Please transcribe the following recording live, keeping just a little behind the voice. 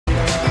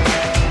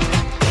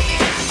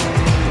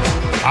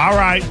All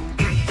right.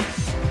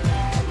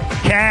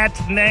 Cat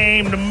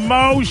named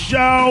Mo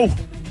Show.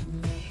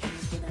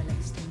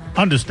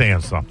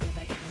 Understand something.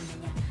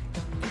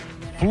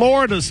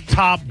 Florida's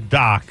top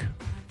doc,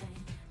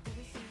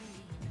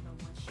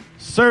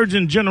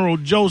 Surgeon General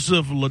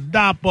Joseph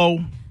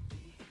Ladapo,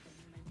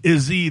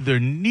 is either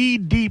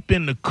knee-deep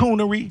in the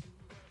coonery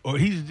or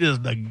he's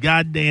just a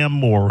goddamn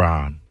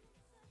moron.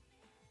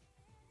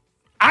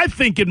 I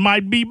think it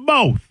might be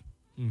both.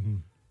 Mm-hmm.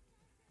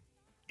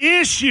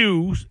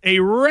 Issues a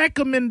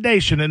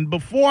recommendation, and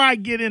before I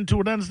get into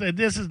it, understand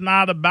this is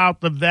not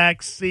about the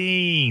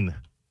vaccine.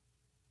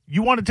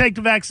 You want to take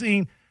the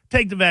vaccine?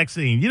 Take the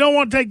vaccine. You don't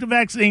want to take the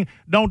vaccine?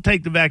 Don't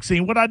take the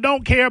vaccine. What I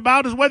don't care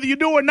about is whether you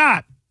do or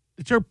not.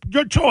 It's your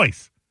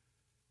choice.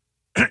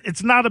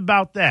 It's not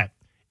about that.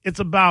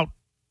 It's about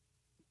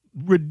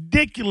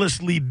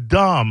ridiculously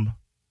dumb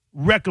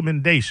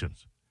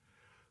recommendations.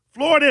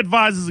 Florida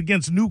advises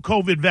against new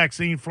COVID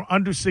vaccine for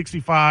under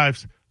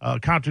 65s,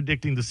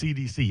 contradicting the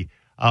CDC.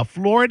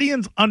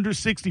 Floridians under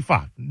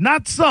 65,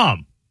 not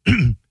some.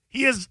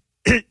 He has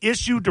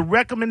issued a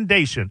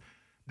recommendation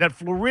that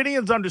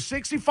Floridians under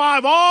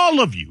 65, all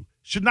of you,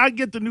 should not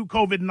get the new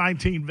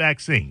COVID-19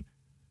 vaccine.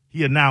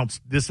 He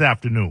announced this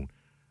afternoon,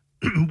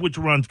 which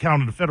runs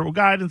counter to federal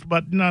guidance,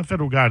 but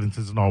federal guidance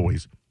isn't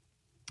always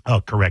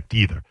correct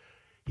either.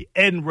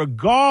 In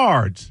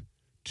regards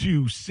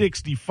to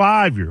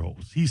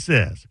 65-year-olds, he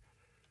says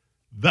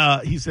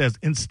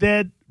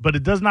instead, but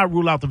it does not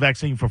rule out the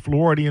vaccine for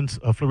Floridians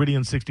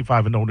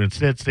 65 and older,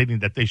 instead stating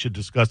that they should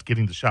discuss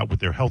getting the shot with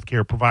their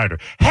healthcare provider.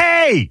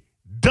 Hey,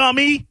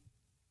 dummy!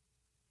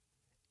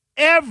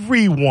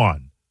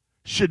 Everyone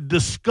should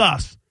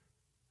discuss,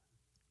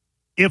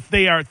 if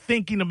they are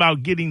thinking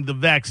about getting the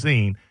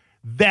vaccine,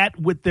 that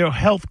with their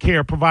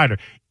healthcare provider.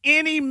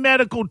 Any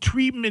medical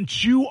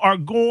treatment you are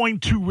going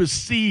to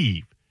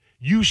receive,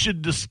 you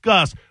should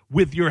discuss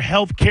with your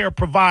healthcare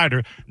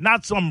provider,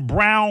 not some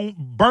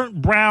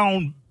burnt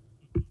brown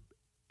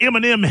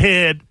M&M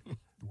head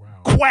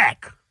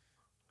quack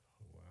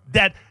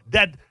that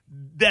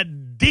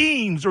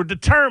deems or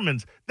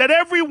determines that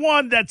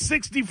everyone that's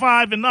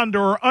 65 and under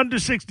or under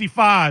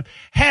 65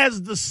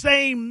 has the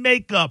same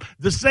makeup,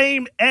 the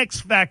same X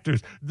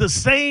factors, the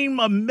same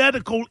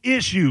medical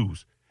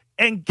issues,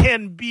 and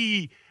can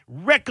be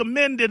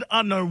recommended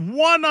under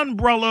one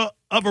umbrella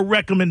of a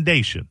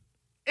recommendation.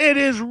 It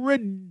is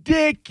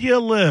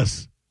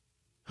ridiculous.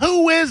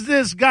 Who is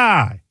this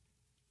guy?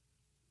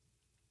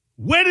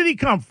 Where did he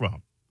come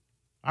from?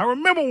 I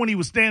remember when he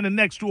was standing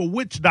next to a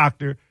witch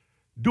doctor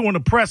doing a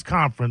press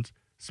conference,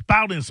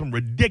 spouting some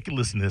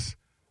ridiculousness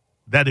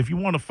that if you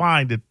want to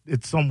find it,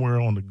 it's somewhere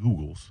on the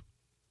Googles.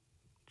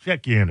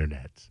 Check your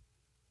internets.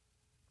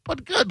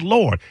 But good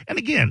Lord. And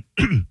again,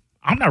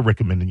 I'm not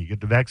recommending you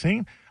get the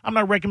vaccine. I'm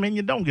not recommending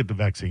you don't get the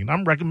vaccine.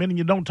 I'm recommending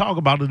you don't talk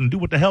about it and do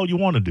what the hell you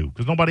want to do,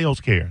 because nobody else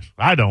cares.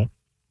 I don't.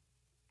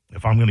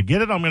 If I'm going to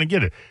get it, I'm going to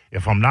get it.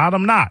 If I'm not,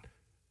 I'm not.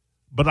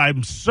 But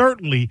I'm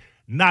certainly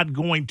not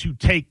going to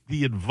take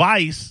the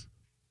advice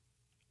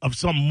of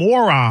some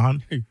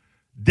moron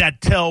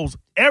that tells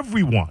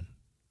everyone,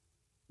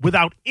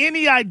 without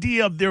any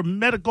idea of their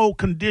medical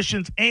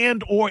conditions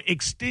and or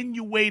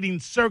extenuating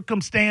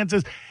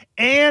circumstances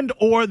and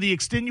or the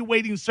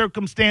extenuating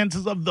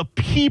circumstances of the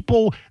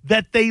people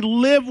that they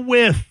live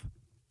with,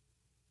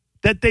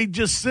 that they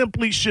just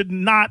simply should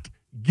not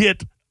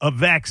get a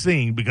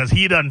vaccine because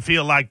he doesn't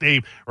feel like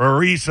they've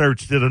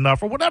researched it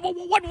enough or whatever.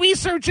 Well, what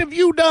research have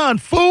you done,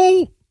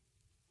 fool?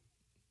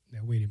 Now,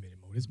 wait a minute,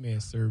 Mo. This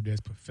man served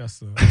as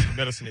professor of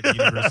medicine at the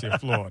University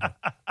of Florida.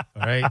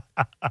 All right?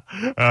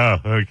 Oh,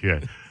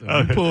 okay.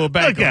 So pull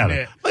back look on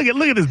at that.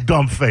 Look at his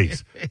dumb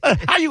face.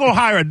 How you going to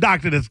hire a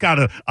doctor that's got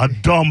a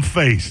dumb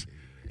face?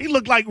 He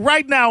looked like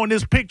right now in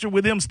this picture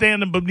with him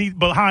standing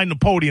behind the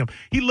podium,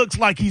 he looks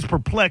like he's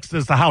perplexed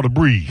as to how to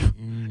breathe.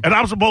 Mm. And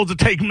I'm supposed to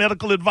take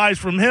medical advice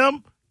from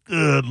him?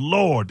 Good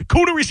Lord. The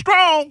coonery's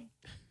strong.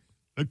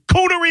 The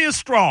coonery is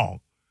strong.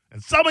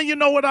 And some of you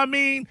know what I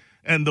mean.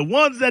 And the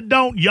ones that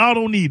don't, y'all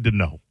don't need to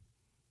know.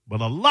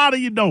 But a lot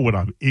of you know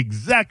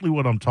exactly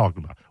what I'm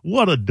talking about.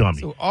 What a dummy.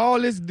 So all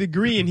this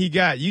degree and he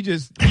got, you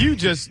just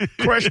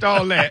crushed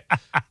all that.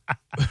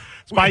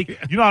 Spike,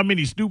 you know how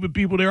many stupid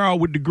people there are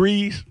with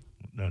degrees?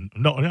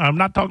 No, I'm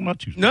not talking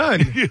about you. None.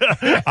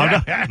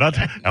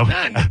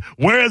 None.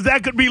 Whereas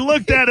that could be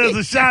looked at as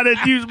a shot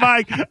at you,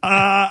 Spike.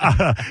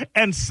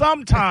 And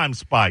sometimes,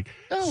 Spike,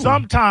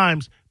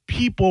 sometimes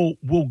people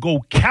will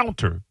go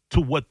counter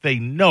to what they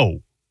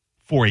know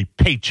for a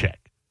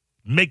paycheck.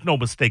 Make no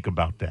mistake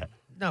about that.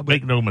 No,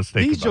 Make no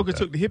mistake these about jokers that.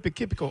 took the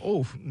hypocritical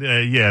oath.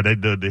 Yeah, they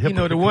did the You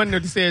know, the one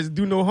that says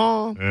do no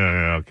harm.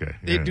 Yeah, okay.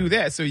 They do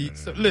that. So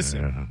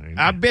listen,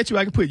 I bet you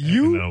I can put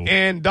you know.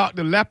 and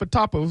Dr.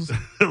 Lapidopoulos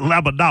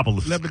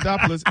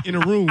in a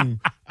room.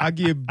 I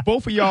give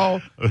both of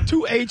y'all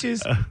 2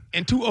 H's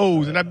and 2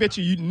 O's, and I bet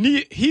he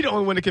the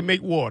only one that can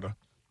make water.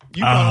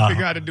 You gotta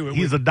figure out how to do it.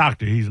 He's a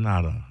doctor. He's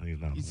not a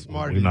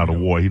smarter He's than not a you.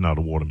 war. He's not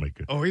a water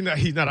maker. Oh, he's not.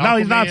 No,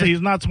 he's not. Aquaman?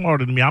 He's not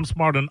smarter than me. I'm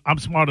smart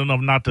enough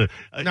not to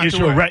Not issue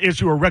to what?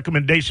 issue a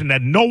recommendation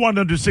that no one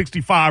under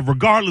 65,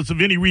 regardless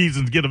of any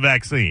reasons, get a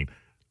vaccine,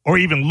 or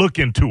even look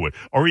into it,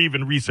 or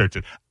even research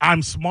it.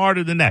 I'm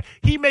smarter than that.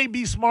 He may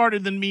be smarter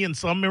than me in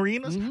some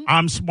arenas. Mm-hmm.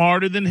 I'm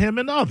smarter than him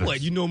in others. What,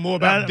 you know more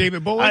about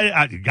David Bowie?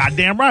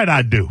 Goddamn right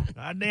I do.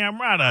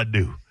 Goddamn right I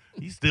do.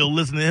 He's still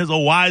listening to his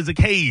old Isaac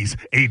Hayes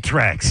 8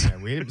 tracks.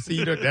 Yeah, wait,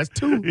 see, that's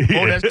 2.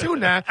 Oh, that's 2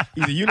 now.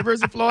 He's a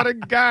University of Florida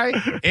guy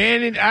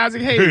and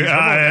Isaac Hayes. Come on,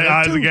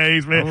 that's Isaac 2.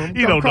 Hayes, man.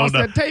 He don't know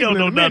nothing. He don't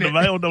know nothing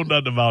about. about. Don't know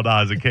nothing about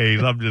Isaac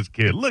Hayes. I'm just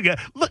kidding. Look,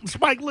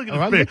 Spike. Look at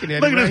I'm this looking picture.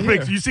 at Look it at this right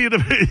picture. here. You see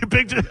the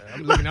picture?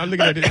 I'm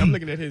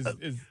looking at his. Look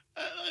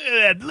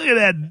at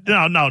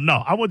that.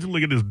 No. I want you to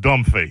look at this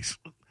dumb face.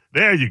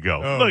 There you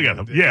go. Oh, look at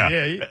him. Yeah.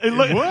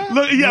 What?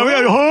 Look, yeah.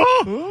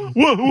 Huh?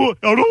 What?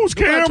 Are those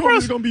I told him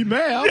cameras? he's gonna be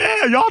mad.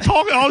 Yeah, y'all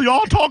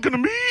talking to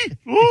me?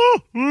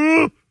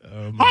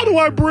 How do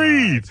I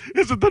breathe?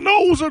 Is it the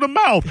nose or the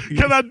mouth?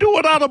 Can I do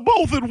it out of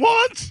both at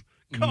once?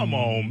 Come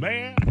on,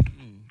 man.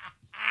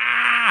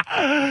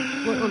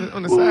 Well,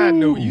 on the side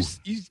note, you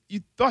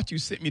thought you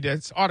sent me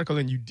that article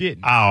and you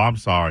didn't. Oh, I'm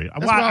sorry.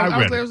 That's Why why I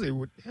read was like,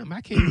 well, damn,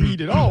 I can't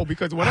read it all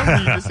because what I'm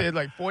reading it said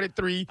like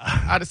 43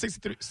 out of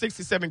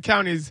 67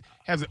 counties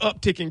has an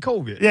uptick in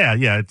COVID. Yeah.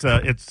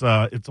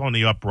 It's on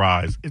the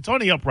uprise. It's on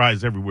the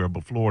uprise everywhere,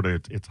 but Florida,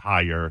 it's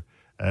higher.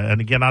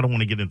 And again, I don't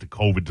want to get into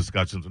COVID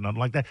discussions or nothing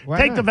like that. Why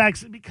Take not? the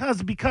vaccine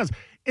because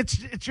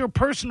it's your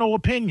personal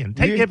opinion.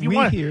 If you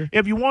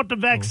want the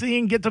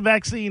vaccine, get the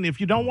vaccine. If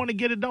you don't want to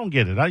get it, don't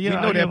get it. We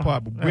know that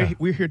part, but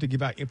we're here to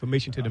give out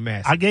information to the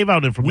masses. I gave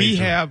out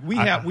information. We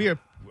are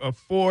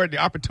afford the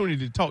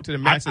opportunity to talk to the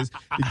masses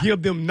to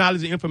give them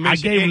knowledge and information. I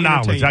gave and them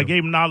knowledge. entertain I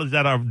gave them knowledge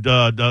that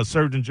the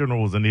Surgeon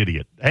General was an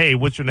idiot. Hey,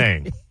 what's your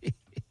name?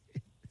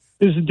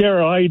 This is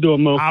Daryl. How you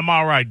doing, Mo? I'm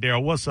all right,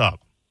 Daryl. What's up?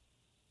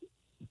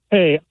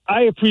 Hey,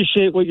 I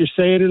appreciate what you're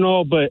saying and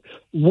all, but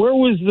where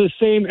was the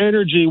same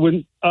energy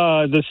when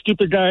the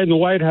stupid guy in the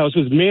White House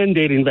was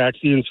mandating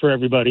vaccines for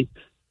everybody?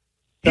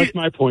 That's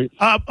my point.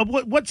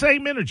 What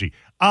same energy?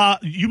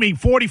 You mean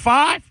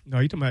 45? No,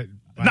 you're talking about.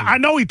 No, I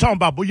know he's talking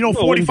about, but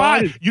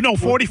 45.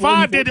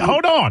 45 did it.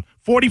 Hold on,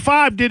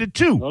 45 did it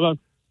too. Hold on.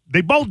 They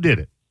both did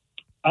it.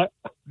 I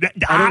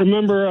don't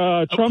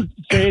remember Trump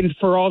saying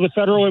for all the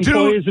federal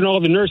employees and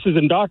all the nurses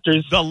and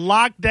doctors. The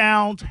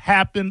lockdowns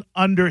happened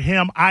under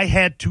him. I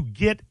had to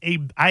get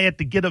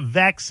a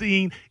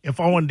vaccine if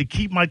I wanted to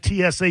keep my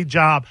TSA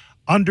job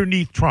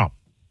underneath Trump.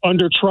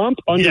 Under Trump?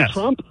 Yes.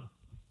 Trump?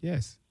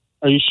 Yes.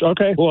 Are you sure?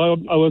 Okay. Well,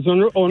 I was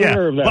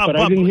unaware of that, but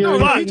I didn't hear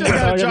he just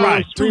got a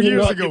job 2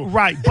 years ago.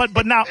 Right.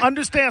 But now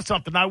understand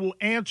something. I will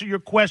answer your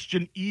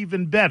question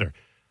even better.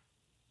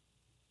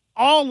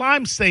 All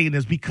I'm saying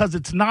is because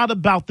it's not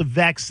about the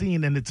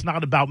vaccine and it's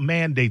not about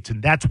mandates,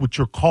 and that's what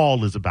your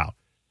call is about.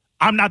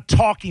 I'm not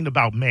talking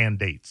about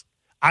mandates.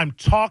 I'm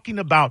talking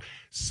about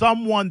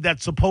someone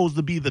that's supposed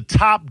to be the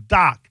top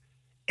doc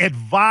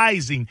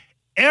advising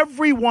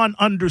everyone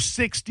under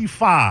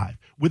 65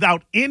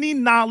 without any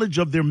knowledge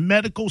of their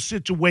medical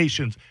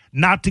situations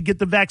not to get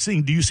the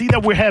vaccine. Do you see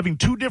that we're having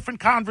two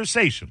different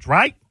conversations,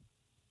 right?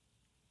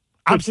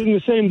 It's in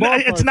the same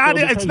ballpark. It's not.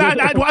 Though, it's not.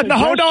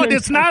 Hold on.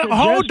 It's not.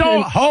 Hold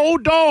on.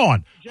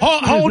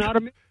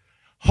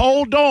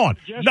 Hold on.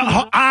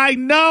 No, I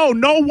know.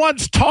 No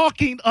one's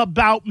talking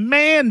about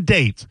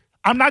mandates.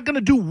 I'm not going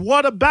to do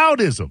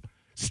whataboutism.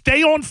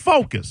 Stay on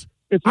focus.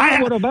 It's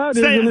not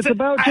whataboutism. It's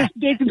about just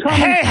making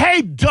comments.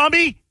 Hey,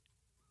 dummy.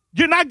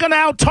 You're not going to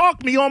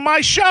out-talk me on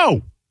my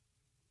show.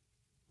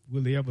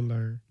 Will they ever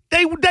learn?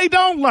 They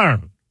don't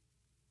learn.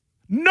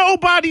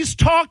 Nobody's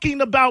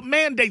talking about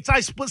mandates. I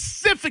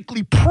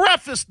specifically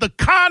prefaced the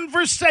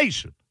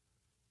conversation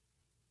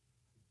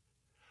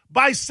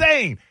by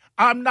saying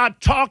I'm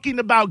not talking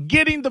about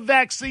getting the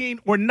vaccine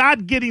or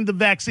not getting the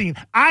vaccine.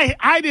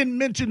 I didn't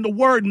mention the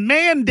word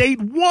mandate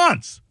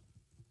once.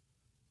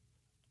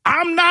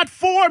 I'm not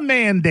for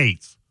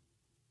mandates.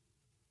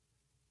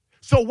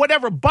 So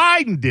whatever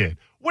Biden did,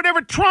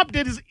 whatever Trump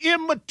did is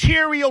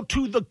immaterial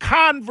to the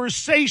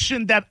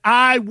conversation that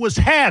I was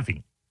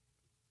having.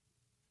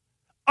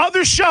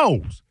 Other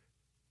shows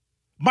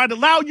might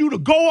allow you to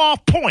go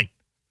off point,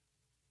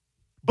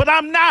 but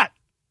I'm not.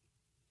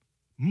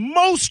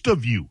 Most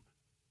of you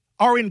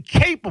are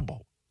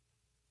incapable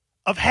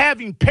of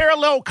having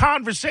parallel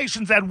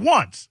conversations at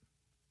once.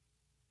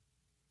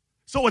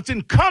 So it's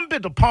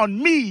incumbent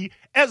upon me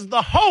as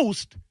the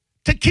host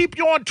to keep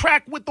you on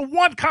track with the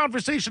one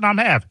conversation I'm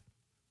having.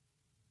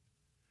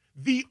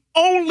 The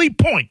only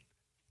point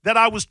that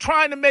I was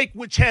trying to make,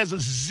 which has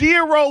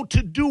zero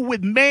to do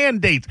with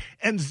mandates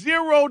and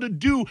zero to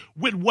do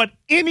with what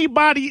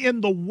anybody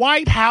in the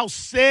White House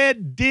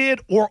said,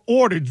 did, or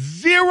ordered,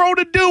 zero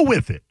to do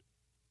with it,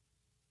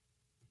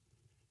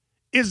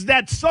 is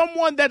that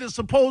someone that is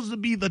supposed to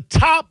be the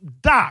top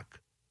doc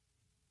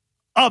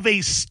of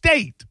a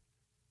state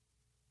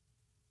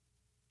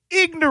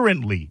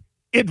ignorantly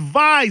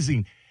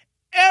advising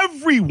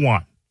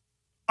everyone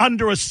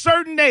under a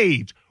certain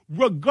age,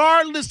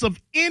 regardless of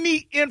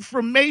any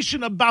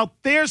information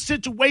about their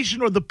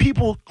situation or the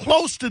people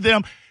close to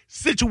them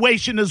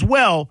situation as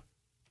well,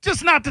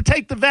 just not to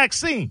take the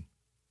vaccine.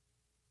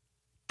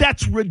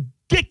 That's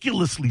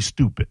ridiculously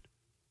stupid.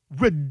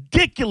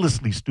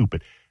 Ridiculously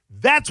stupid.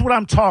 That's what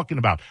I'm talking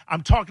about.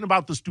 I'm talking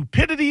about the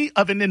stupidity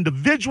of an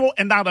individual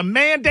and not a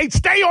mandate.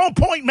 Stay on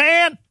point,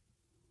 man.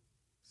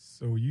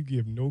 So you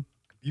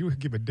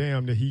give a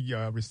damn that he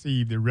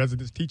received the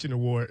Residence Teaching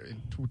Award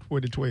in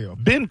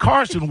 2012. Ben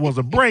Carson was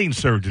a brain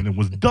surgeon and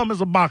was dumb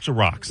as a box of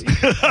rocks.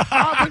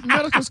 Harvard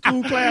Medical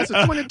School class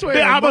of 2012.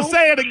 I'm going to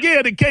say it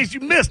again in case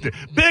you missed it.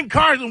 Ben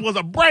Carson was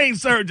a brain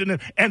surgeon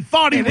and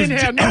thought he didn't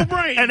have no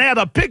brain. And had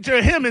a picture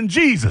of him and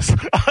Jesus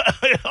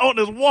on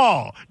his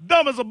wall.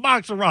 Dumb as a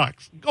box of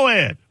rocks. Go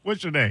ahead.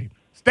 What's your name?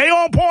 Stay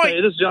on point.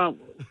 Hey, this is John.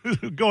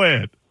 Go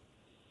ahead.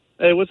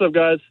 Hey, what's up,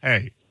 guys?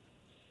 Hey.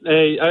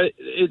 Hey,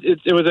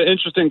 it was an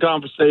interesting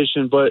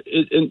conversation, but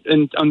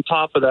on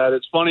top of that,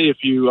 it's funny if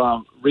you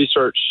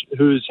research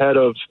who's head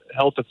of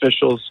health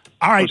officials.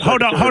 All right,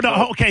 hold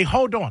on. Okay,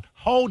 hold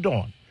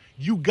on.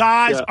 You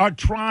guys are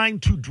trying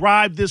to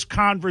drive this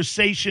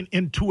conversation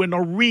into an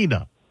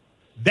arena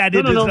that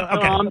it is. No,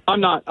 okay. I'm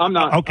not.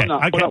 Okay,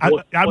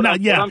 I'm not.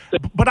 Yeah,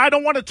 but I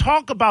don't want to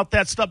talk about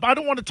that stuff. I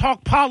don't want to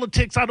talk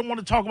politics. I don't want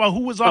to talk about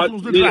who was off.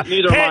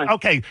 Neither am I.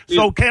 Okay,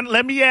 so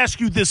let me ask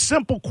you this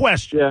simple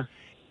question. Yeah.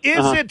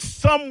 Is it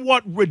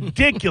somewhat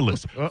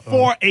ridiculous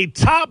for a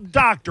top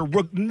doctor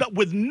with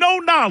no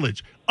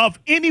knowledge of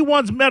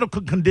anyone's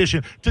medical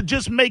condition to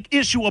just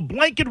issue a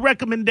blanket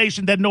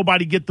recommendation that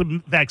nobody get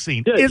the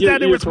vaccine? Yeah, is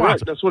that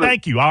irresponsible?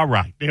 Thank you. All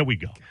right. There we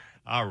go.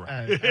 All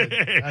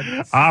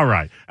right. All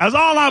right. That's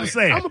all I'm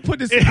saying. I'm going to put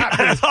this out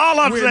there. That's all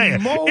I'm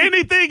saying.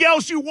 Anything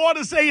else you want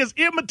to say is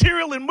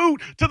immaterial and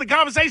moot to the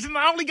conversation.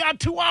 I only got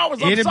 2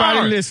 hours.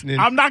 Anybody listening?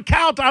 I'm not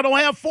counting. I don't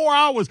have 4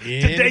 hours to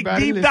take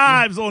deep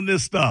dives on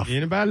this stuff.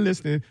 Anybody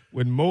listening,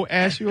 when Mo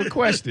asks you a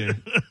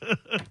question,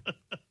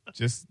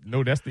 just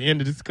know that's the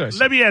end of the discussion.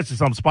 Let me ask you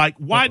something, Spike.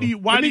 Why do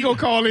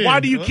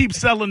you keep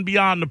selling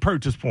beyond the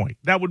purchase point?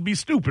 That would be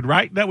stupid,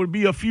 right? That would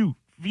be a few.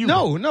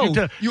 No.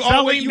 You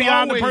always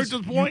beyond the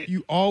purchase point.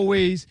 You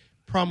always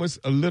promise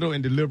a little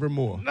and deliver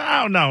more.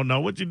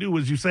 No. What you do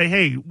is you say,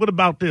 "Hey, what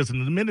about this?"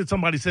 And the minute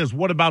somebody says,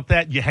 "What about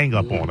that?" you hang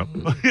up on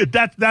them.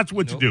 That's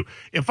what you do.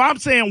 If I'm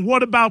saying,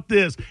 "What about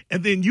this?"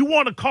 and then you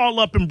want to call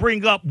up and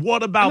bring up,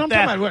 "What about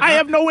that?"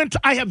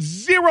 I have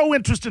zero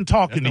interest in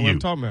talking to you. What I'm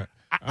talking about.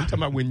 I'm talking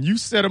about when you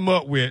set them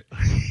up with.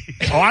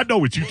 I know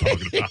what you're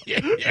talking about.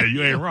 Yeah,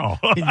 you ain't wrong.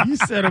 You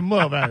set them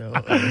up.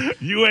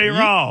 You ain't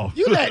wrong.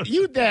 You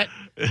that.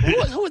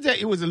 Who was that?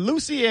 It was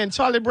Lucy and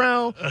Charlie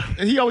Brown,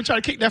 and he always try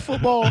to kick that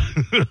football.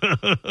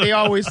 They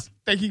always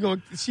think he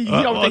gonna. He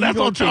always think that's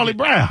on Charlie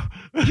Brown.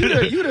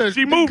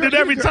 She moved it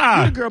every time.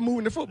 You the girl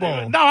moving the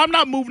football. No, I'm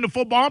not moving the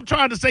football. I'm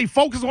trying to say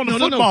focus on the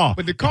football. No.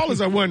 But the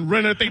callers are one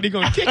running. I think they're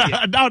gonna kick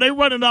it. No, they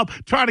running up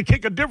trying to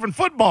kick a different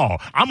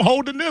football. I'm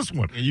holding this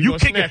one. And you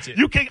kick it.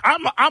 You kick.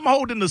 I'm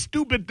holding the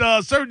stupid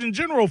Surgeon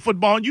General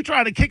football, and you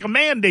trying to kick a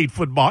mandate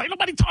football. Ain't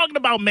nobody talking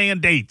about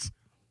mandates.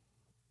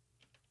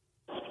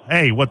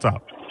 Hey, what's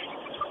up?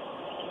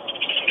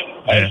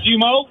 Hey,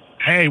 Mo.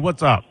 Hey,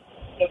 what's up?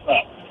 What's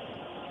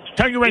up?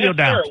 Turn your radio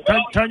down.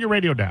 Well, turn your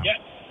radio down. Yeah.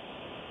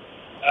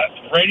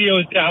 Radio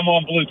is down. I'm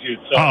on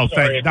Bluetooth. So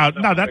sorry.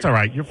 No, that's all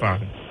right. You're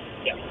fine.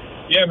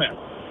 Yeah, man.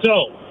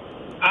 So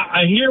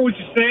I hear what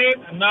you're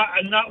saying. I'm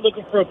not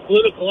looking for a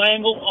political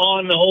angle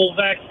on the whole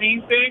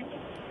vaccine thing,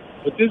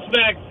 but this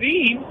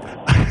vaccine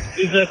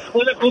is a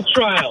clinical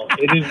trial.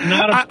 It is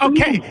not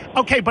a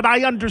okay, but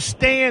I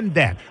understand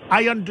that.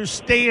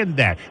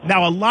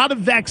 Now, a lot of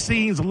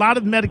vaccines, a lot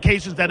of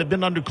medications that have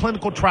been under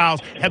clinical trials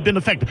have been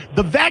effective.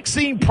 The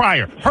vaccine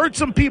prior hurt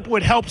some people,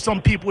 it helped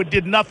some people, it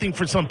did nothing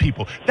for some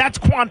people. That's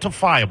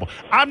quantifiable.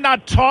 I'm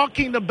not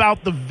talking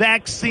about the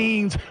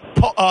vaccines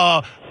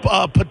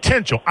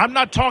potential. I'm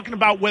not talking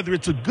about whether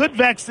it's a good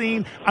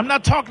vaccine. I'm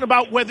not talking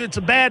about whether it's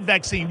a bad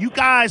vaccine. You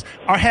guys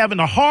are having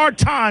a hard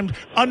time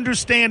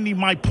understanding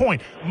my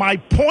point. My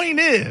point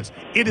is,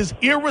 it is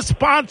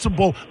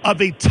irresponsible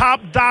of a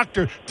top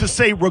doctor to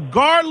say,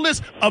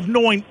 regardless of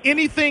knowing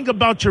anything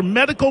about your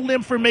medical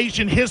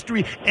information,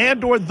 history,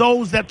 and or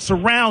those that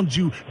surround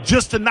you,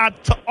 just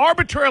to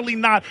arbitrarily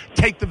not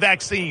take the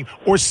vaccine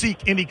or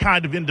seek any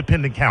kind of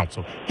independent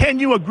counsel. Can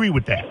you agree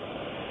with that?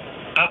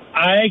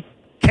 I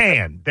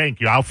can.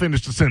 Thank you. I'll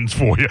finish the sentence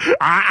for you.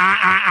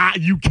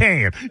 You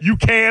can. You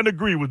can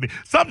agree with me.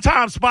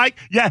 Sometimes, Spike,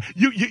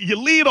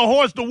 you lead a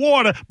horse to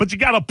water, but you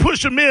got to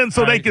push them in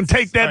so they can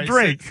take that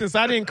drink. Since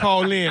I didn't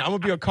call in, I'm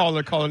going to be a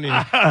caller calling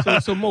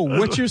in. So Mo,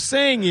 what you're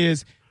saying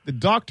is the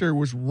doctor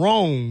was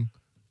wrong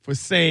for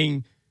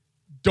saying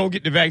don't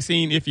get the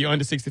vaccine if you're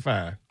under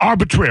 65.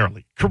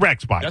 Arbitrarily.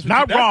 Correct, Spike.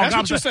 Not wrong. That's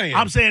what you're saying.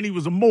 I'm saying he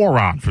was a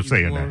moron for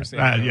saying that.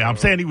 I'm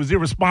saying he was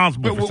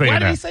irresponsible for saying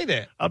that. Why did he say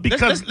that?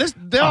 Because let's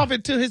delve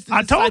into his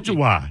I told you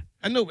why.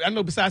 I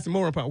know. Besides the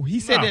moron part, he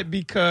said that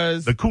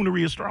because the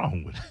coonery is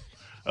strong with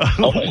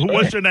it.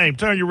 What's your name?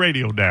 Turn your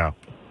radio down.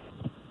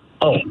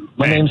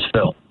 My name's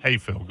Phil. Hey,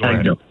 Phil. Go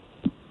ahead.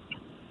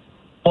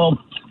 Well,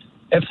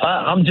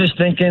 I'm just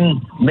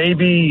thinking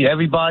maybe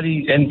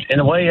everybody, in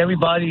a way,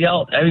 everybody's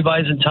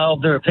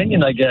entitled to their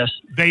opinion, I guess.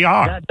 They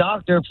are. That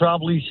doctor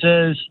probably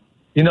says,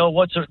 now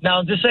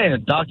I'm just saying, a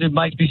doctor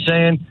might be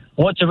saying,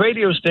 what's a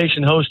radio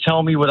station host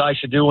tell me what I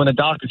should do when a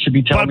doctor should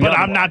be telling me But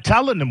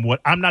otherwise?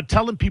 I'm not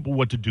telling people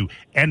what to do.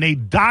 And a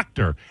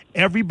doctor,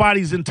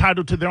 everybody's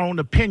entitled to their own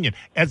opinion.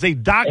 As a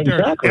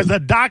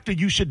doctor,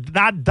 you should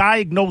not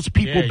diagnose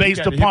people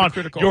based upon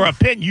your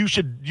opinion. You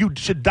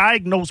should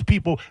diagnose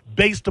people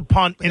based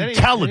upon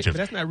intelligence,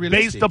 that's not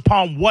realistic. based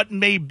upon what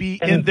may be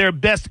in their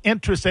best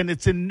interest.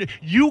 And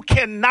you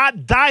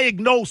cannot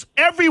diagnose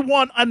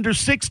everyone under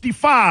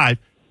 65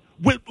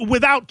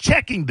 without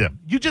checking them.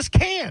 You just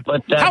can't.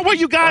 How are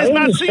you guys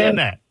not seeing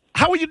that?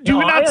 How are you? Do you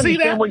not see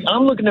that?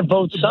 I'm looking at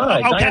both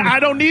sides. Okay,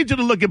 I don't need you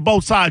to look at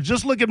both sides.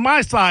 Just look at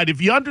my side.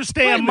 If you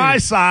understand my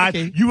side,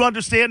 you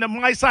understand that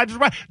my side is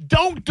right.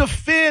 Don't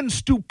defend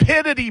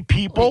stupidity,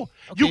 people.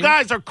 Okay. You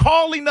guys are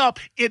calling up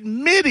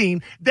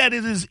admitting that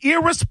it is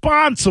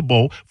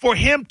irresponsible for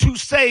him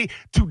to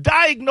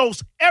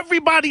diagnose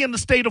everybody in the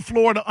state of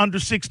Florida under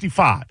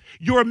 65.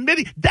 You're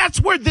admitting that's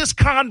where this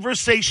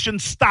conversation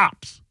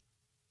stops.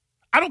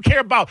 I don't care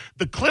about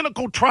the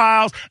clinical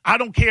trials. I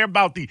don't care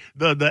about the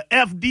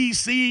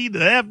FDC, the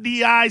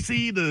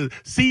FDIC, the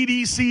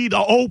CDC, the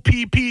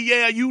OPP.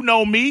 Yeah, you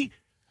know me.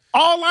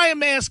 All I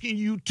am asking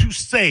you to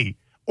say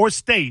or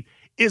state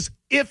is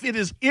if it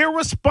is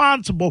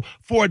irresponsible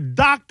for a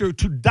doctor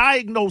to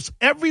diagnose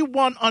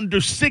everyone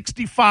under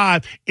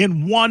 65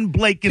 in one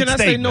blanket statement.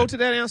 Can I say no to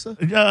that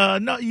answer?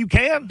 No, you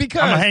can.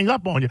 Because I'm going to hang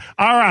up on you.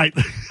 All right.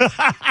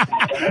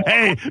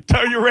 Hey,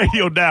 turn your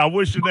radio down.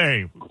 What's your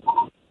name?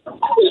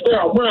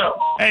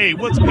 Hey,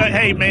 what's good?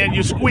 Hey, man,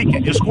 you're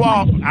squeaking. You're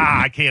squawk.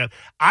 I can't.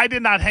 I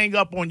did not hang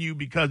up on you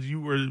because you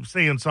were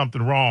saying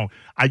something wrong.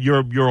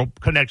 Your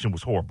connection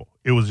was horrible.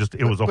 It was a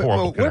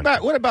horrible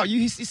connection. What about you?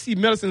 You see,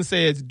 medicine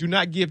says do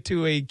not give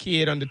to a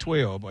kid under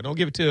 12, or don't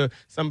give it to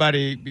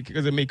somebody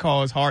because it may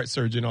cause heart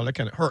surgery and all that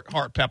kind of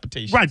heart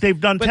palpitations. Right? They've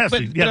done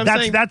testing.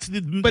 That's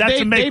the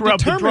maker of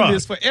the drug. Determined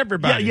this for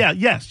everybody.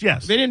 Yes.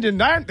 They didn't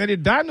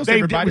diagnose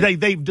everybody.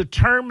 They've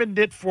determined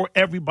it for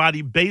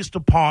everybody based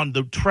upon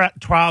the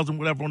trials and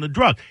whatever on the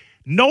drug.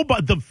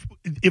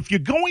 If you're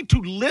going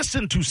to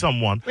listen to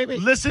someone,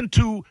 listen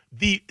to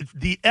the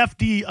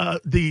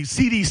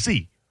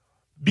CDC.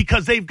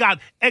 Because they've got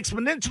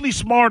exponentially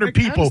smarter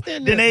people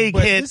than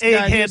Egghead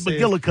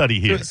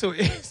McGillicuddy here. So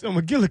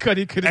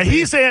McGillicuddy could have.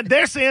 And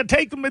they're saying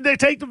take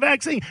the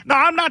vaccine. No,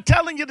 I'm not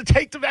telling you to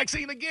take the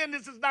vaccine again.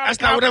 This is not.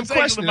 That's not what I'm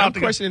questioning. I'm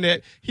questioning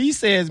that he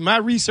says my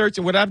research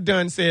and what I've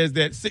done says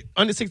that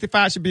under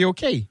 65 should be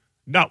okay.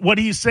 No, what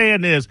he's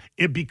saying is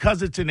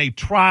because it's in a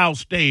trial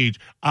stage.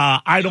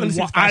 I don't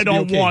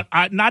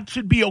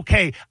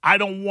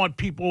want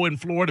people in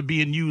Florida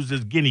being used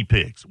as guinea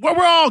pigs. Well,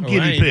 we're all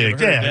guinea pigs.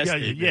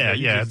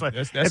 Yeah.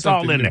 It's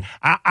all in there.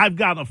 I've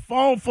got a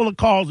phone full of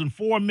calls in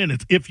 4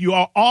 minutes. If you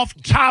are off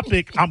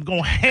topic, I'm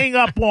going to hang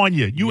up on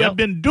you. You have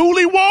been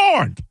duly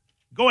warned.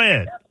 Go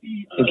ahead.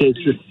 Okay, it's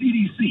the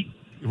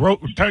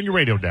CDC. Turn your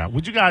radio down.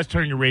 Would you guys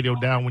turn your radio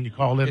down when you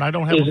call in? I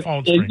don't have a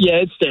phone screen. Yeah,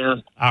 it's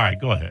down. All right,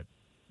 go ahead.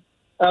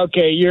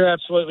 Okay, you're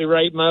absolutely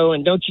right, Mo.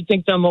 And don't you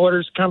think them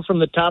orders come from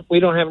the top? We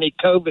don't have any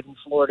COVID in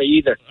Florida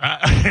either.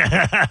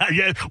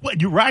 Yeah, well,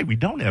 you're right. We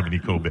don't have any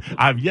COVID.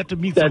 I've yet to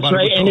meet somebody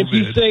with COVID. And if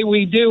you say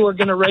we do, we're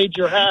going to raid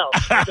your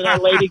house. After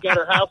that lady got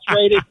her house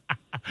raided.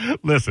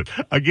 Listen,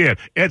 again,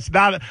 it's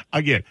not.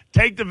 Again,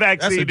 take the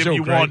vaccine if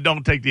you want. Right?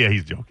 Don't take the. Yeah,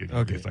 he's joking.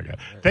 Okay, it's okay.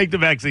 Take the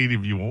vaccine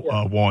if you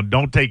want.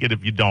 Don't take it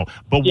if you don't.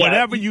 But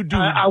whatever you do,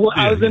 I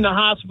was in the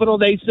hospital.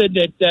 They said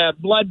that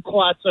blood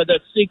clots are the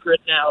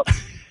secret now.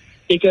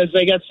 Because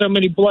they got so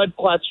many blood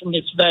clots from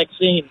this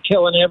vaccine,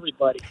 killing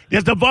everybody.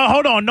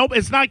 Hold on. No,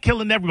 it's not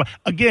killing everybody.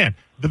 Again,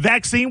 the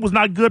vaccine was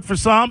not good for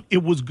some.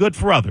 It was good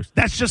for others.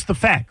 That's just the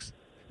facts.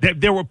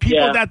 There were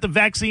people that the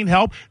vaccine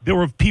helped. There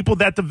were people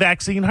that the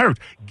vaccine hurt.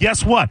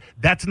 Guess what?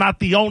 That's not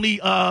the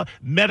only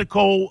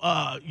medical,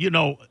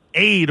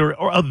 aid or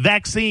a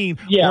vaccine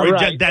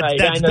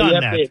that's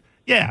done that.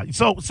 Yeah,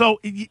 so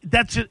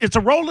it's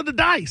a roll of the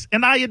dice,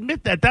 and I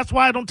admit that. That's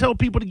why I don't tell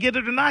people to get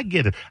it or not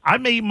get it. I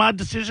made my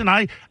decision.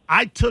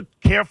 I took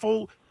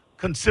careful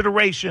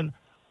consideration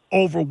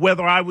over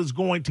whether I was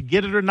going to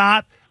get it or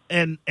not,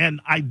 and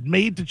I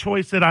made the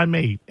choice that I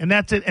made, and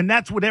that's it. And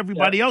that's what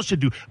everybody else should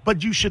do.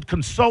 But you should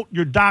consult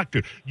your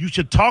doctor. You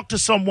should talk to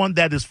someone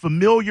that is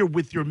familiar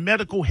with your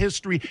medical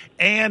history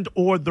and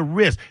or the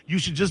risk. You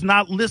should just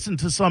not listen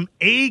to some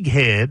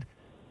egghead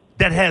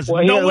that has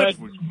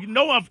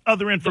no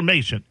other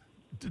information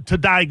to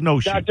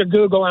diagnose you. Dr.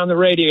 Google on the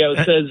radio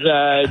says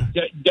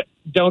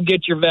don't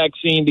get your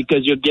vaccine because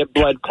you'll get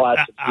blood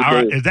clots. All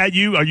right. Is that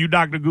you? Are you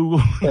Dr.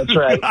 Google? That's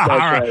right. All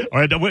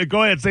right.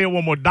 Go ahead. Say it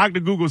one more. Dr.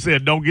 Google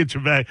said don't get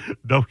your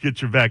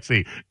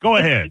vaccine. Go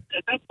ahead.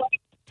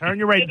 Turn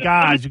your radio,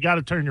 guys. You got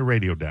to turn your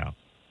radio down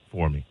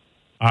for me.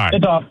 All right.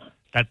 It's off.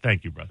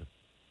 Thank you, brother.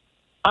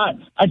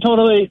 I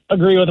totally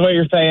agree with what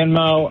you're saying,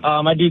 Mo.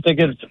 I do think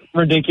it's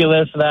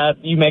ridiculous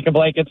that you make a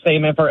blanket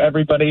statement for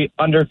everybody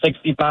under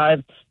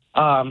 65.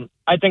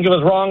 I think it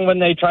was wrong when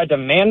they tried to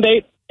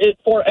mandate it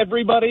for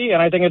everybody,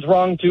 and I think it's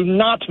wrong to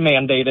not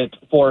mandate it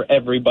for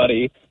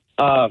everybody.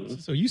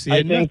 So you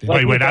said nothing.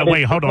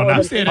 Wait, hold on.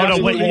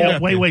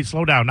 Wait,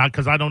 slow down. Not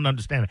because I don't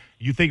understand it.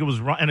 You think it was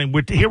wrong? And then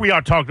here we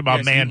are talking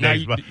about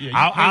mandates. But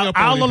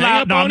I'll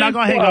allow. No, I'm not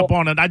going to hang up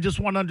on it. I just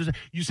want to understand.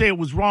 You say it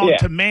was wrong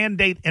to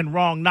mandate and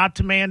wrong not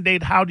to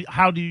mandate. How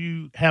do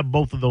you have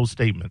both of those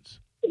statements?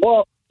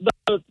 Well,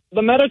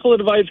 the medical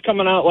advice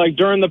coming out like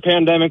during the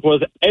pandemic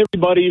was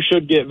everybody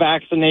should get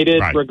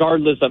vaccinated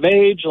regardless of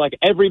age. Like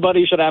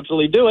everybody should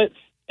absolutely do it.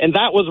 And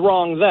that was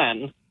wrong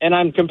then. And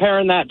I'm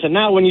comparing that to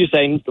now when he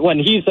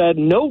said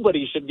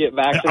nobody should get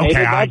vaccinated.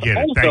 Okay, I get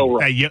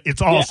it.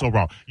 It's also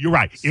wrong. You're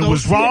right. It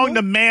was wrong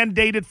to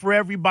mandate it for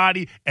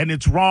everybody, and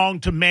it's wrong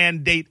to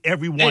mandate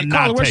everyone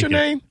not take it. What's your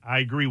name? I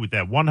agree with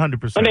that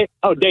 100%.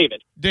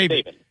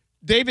 David.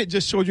 David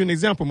just showed you an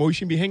example, Mo. You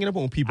shouldn't be hanging up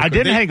on people. I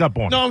didn't hang up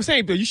on him. No, I'm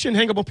saying, but you shouldn't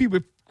hang up on people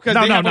because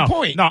they have a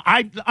point. No,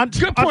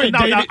 good point,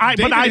 David.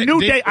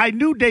 I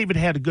knew David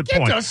had a good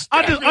point.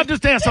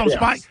 Understand something,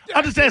 Spike.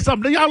 Understand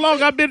something. Y'all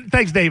long I've been.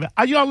 Thanks, David.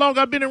 You know how long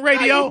I've been in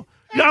radio?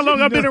 Y'all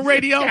long I've been in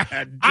radio?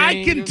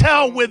 I can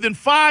tell within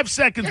 5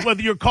 seconds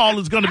whether your call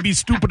is going to be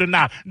stupid or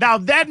not. Now,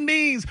 that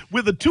means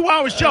with a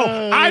 2-hour show,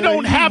 I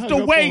don't have to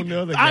wait.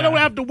 I don't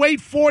have to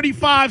wait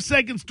 45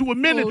 seconds to a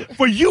minute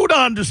for you to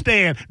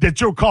understand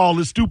that your call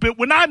is stupid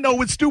when I know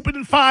it's stupid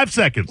in 5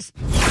 seconds.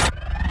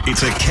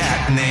 It's a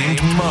cat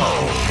named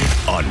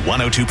Mo on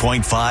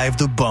 102.5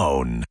 The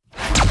Bone.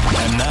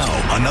 And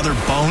now, another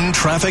Bone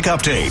traffic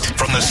update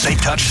from the Safe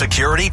Touch Security